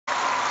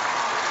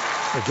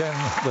Again,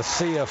 the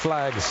sea of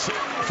flags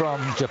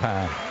from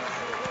Japan.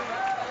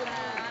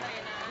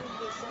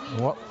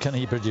 What can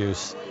he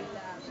produce?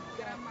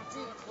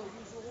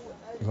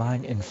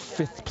 Lying in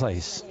 5th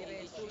place.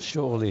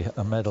 Surely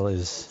a medal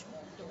is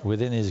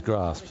within his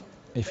grasp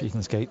if he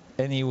can skate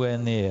anywhere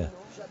near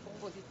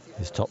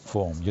his top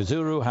form.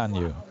 Yuzuru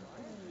Hanyu.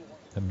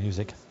 The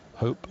music,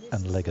 hope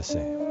and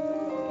legacy.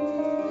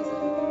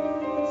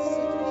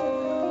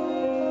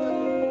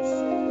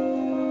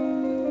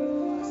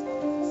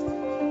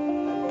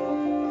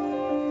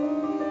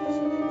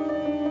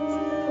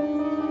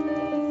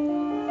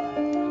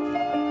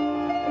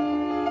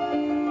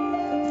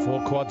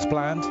 Four quads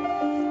planned.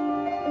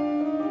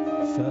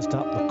 First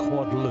up, the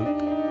quad loop.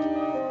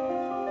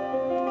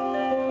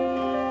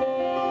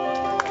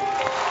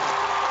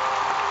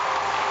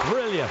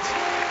 Brilliant.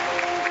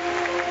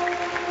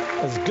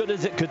 As good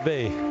as it could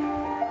be.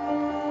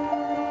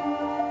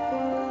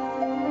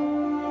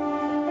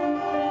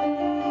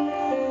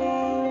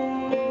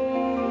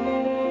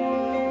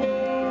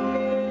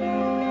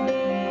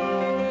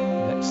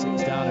 Next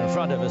sits down in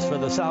front of us for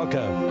the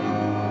Salchow.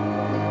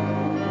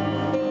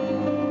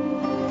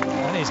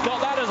 And he's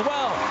got that as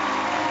well.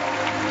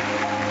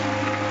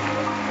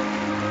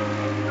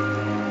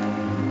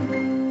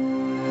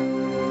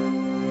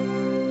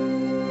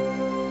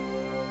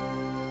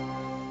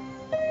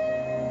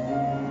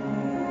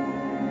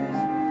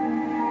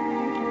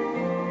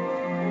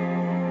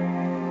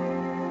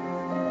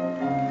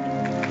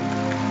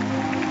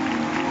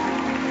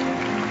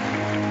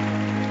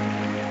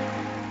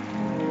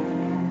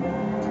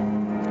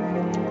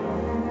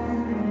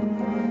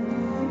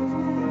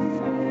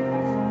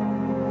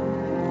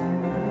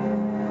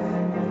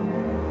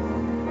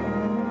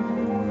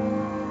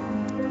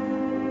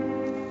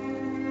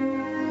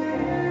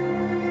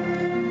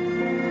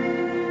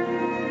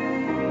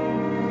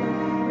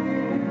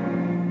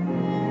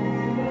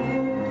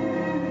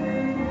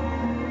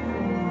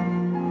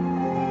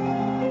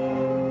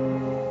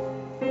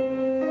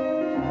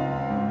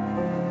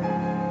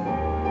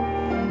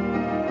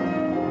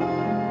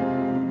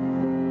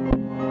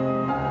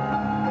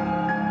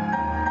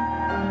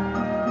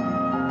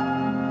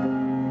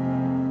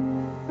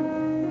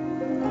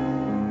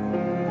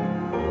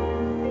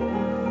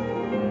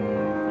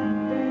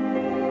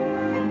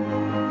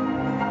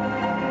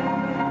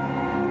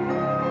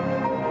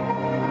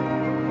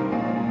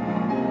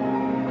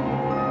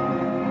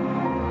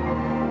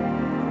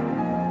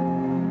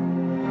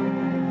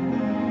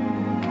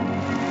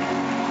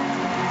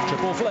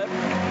 Triple flip.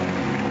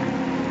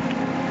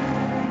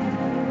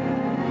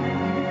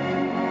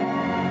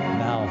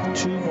 Now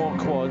 2 more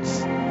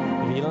quads.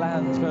 If he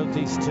lands both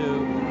these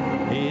 2,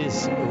 he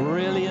is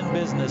really in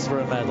business for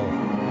a medal.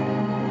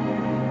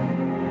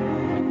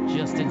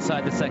 Just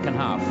inside the second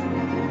half.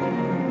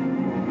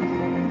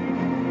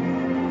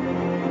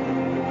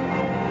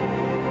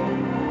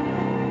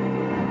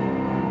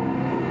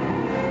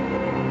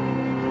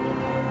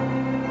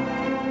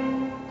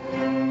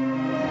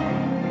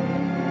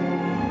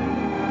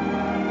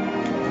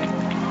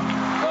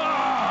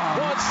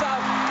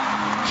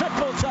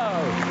 Triple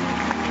toe.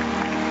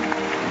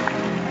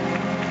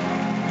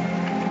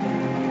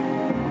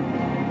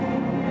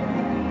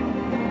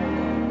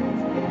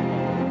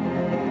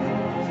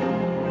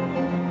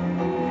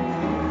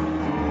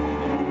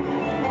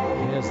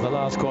 Here's the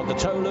last quad, the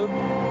toe loop.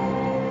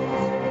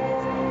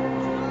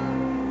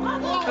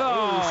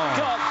 Oh, he's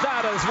got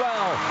that as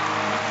well.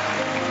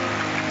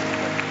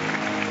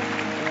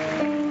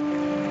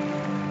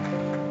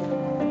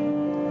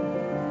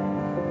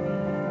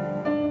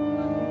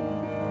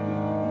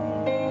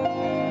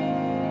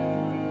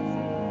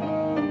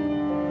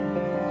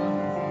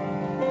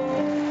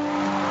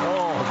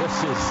 This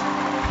is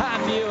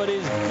Hanyu at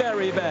his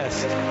very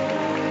best.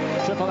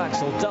 Triple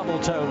axel, double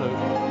toe loop.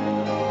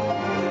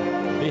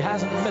 He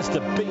hasn't missed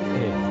a beat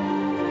here.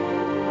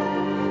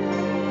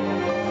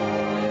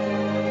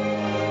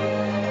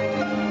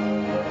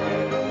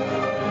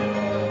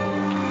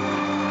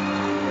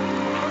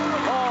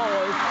 Oh,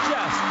 it's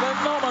just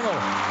phenomenal.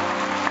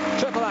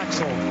 Triple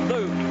axel,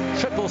 loop,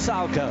 triple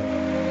Salchow.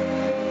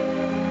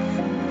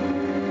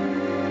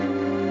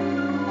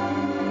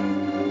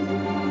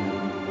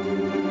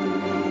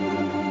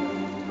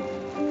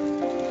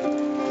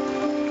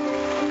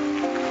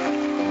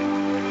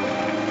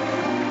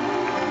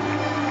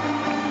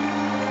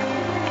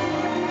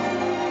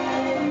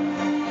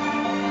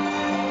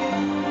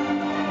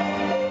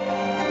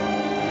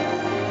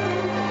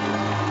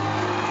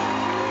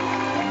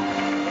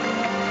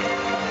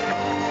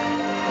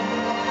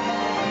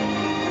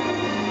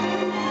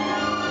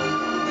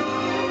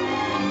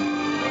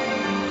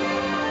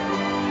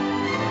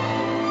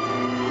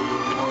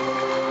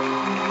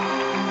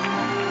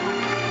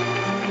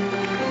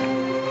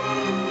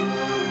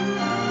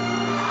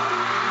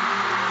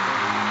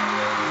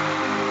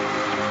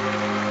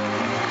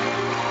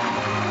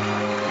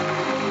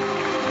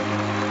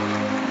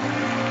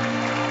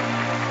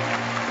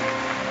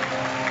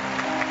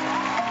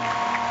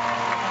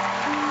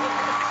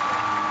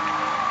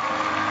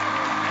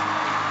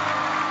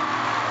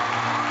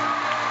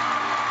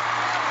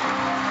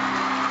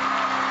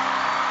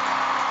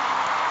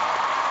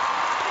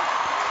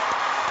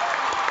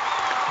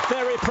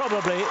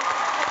 probably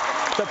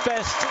the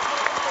best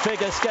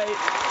figure skate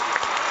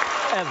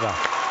ever.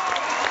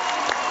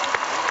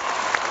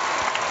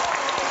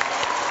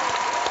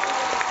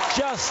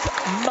 Just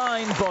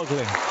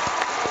mind-boggling.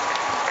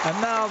 And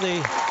now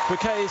the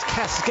bouquet is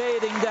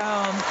cascading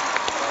down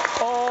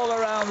all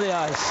around the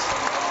ice.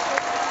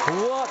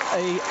 What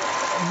a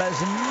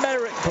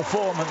mesmeric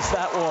performance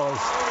that was.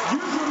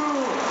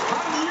 Yuzuru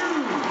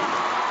Hanyu.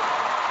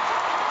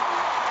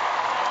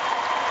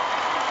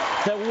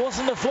 There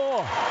wasn't a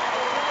flaw.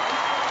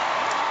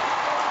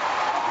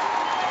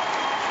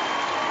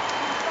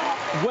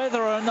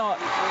 Whether or not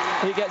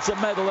he gets a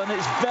medal, and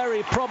it's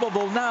very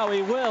probable now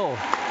he will.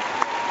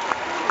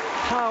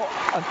 How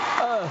on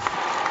earth,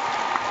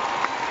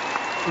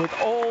 with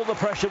all the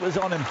pressure that was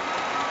on him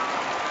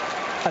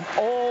and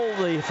all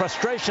the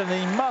frustration that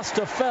he must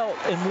have felt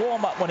in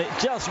warm-up when it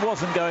just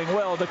wasn't going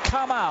well, to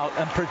come out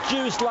and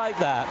produce like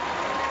that,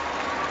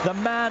 the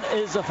man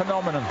is a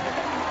phenomenon.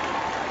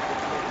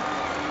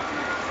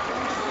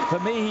 For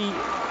me, he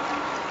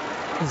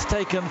has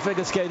taken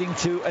figure skating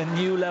to a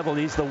new level.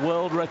 He's the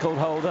world record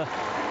holder,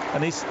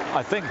 and he's,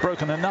 I think,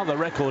 broken another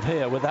record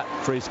here with that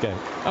free skate.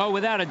 Oh,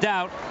 without a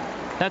doubt.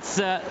 That's,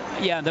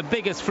 yeah, the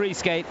biggest free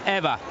skate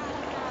ever.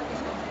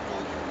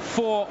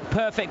 4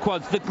 perfect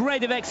quads. The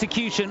grade of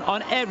execution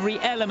on every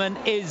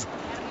element is,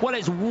 well,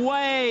 it's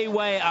way,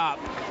 way up.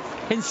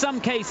 In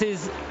some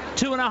cases,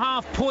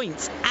 2.5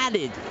 points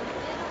added.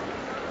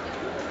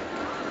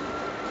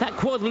 That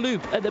quad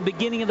loop at the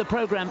beginning of the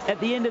program, at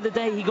the end of the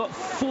day, he got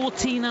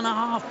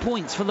 14.5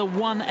 points for the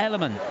one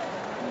element.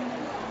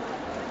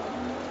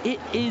 It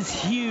is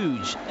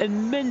huge.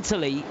 And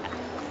mentally,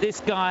 this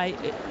guy,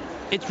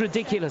 it's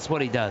ridiculous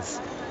what he does.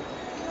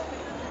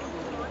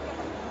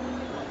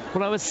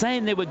 Well, I was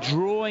saying they were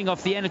drawing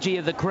off the energy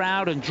of the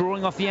crowd and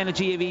drawing off the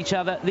energy of each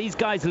other. These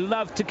guys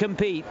love to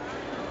compete,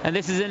 and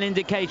this is an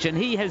indication.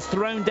 He has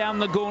thrown down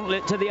the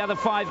gauntlet to the other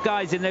 5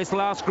 guys in this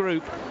last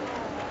group.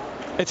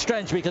 It's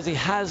strange because he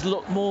has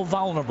looked more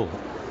vulnerable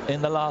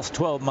in the last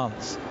 12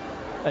 months.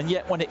 And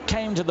yet when it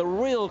came to the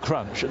real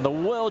crunch and the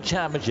World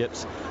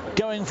Championships,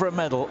 going for a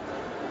medal,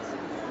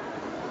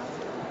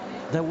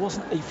 there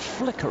wasn't a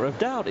flicker of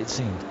doubt, it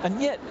seemed.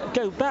 And yet,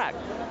 go back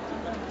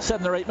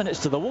 7 or 8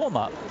 minutes to the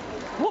warm-up.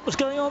 What was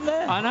going on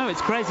there? I know,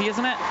 it's crazy,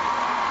 isn't it?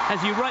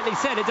 As you rightly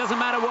said, it doesn't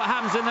matter what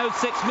happens in those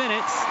 6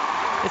 minutes.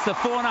 It's the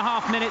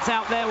 4.5 minutes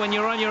out there when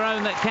you're on your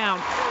own that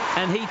count.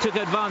 And he took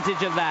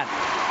advantage of that.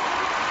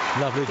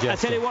 Lovely gesture. I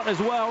tell you what, as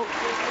well,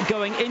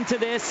 going into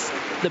this,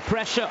 the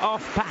pressure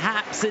off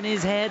perhaps in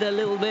his head a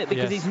little bit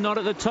because he's not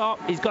at the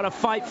top. He's got to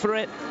fight for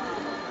it.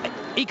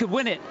 He could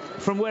win it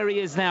from where he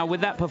is now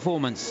with that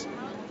performance.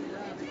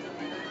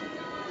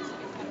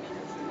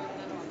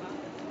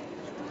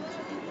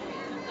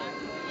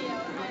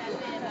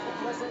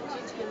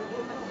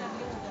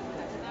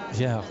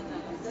 Yeah.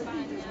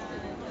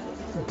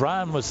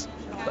 Brian was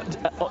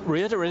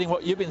reiterating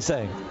what you've been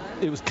saying.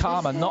 It was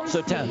calm and not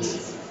so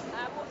tense.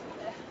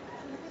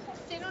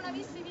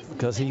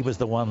 Because he was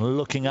the one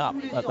looking up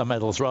at the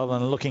medals rather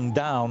than looking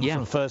down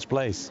from first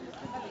place.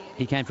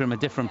 He came from a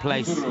different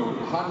place,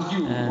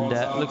 and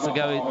looks as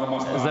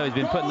though he's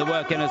been putting the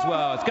work in as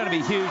well. It's going to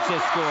be huge,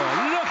 this score.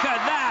 Look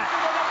at that!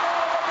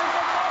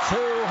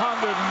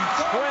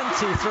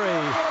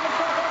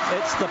 223.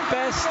 It's the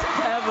best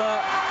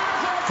ever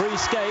free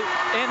skate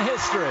in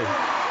history.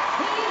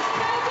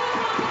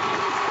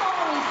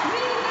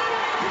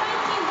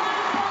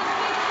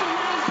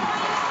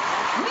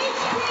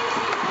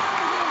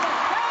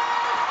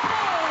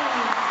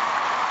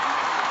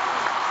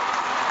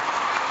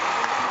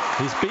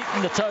 He's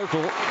beaten the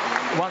total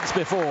once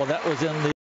before. That was in the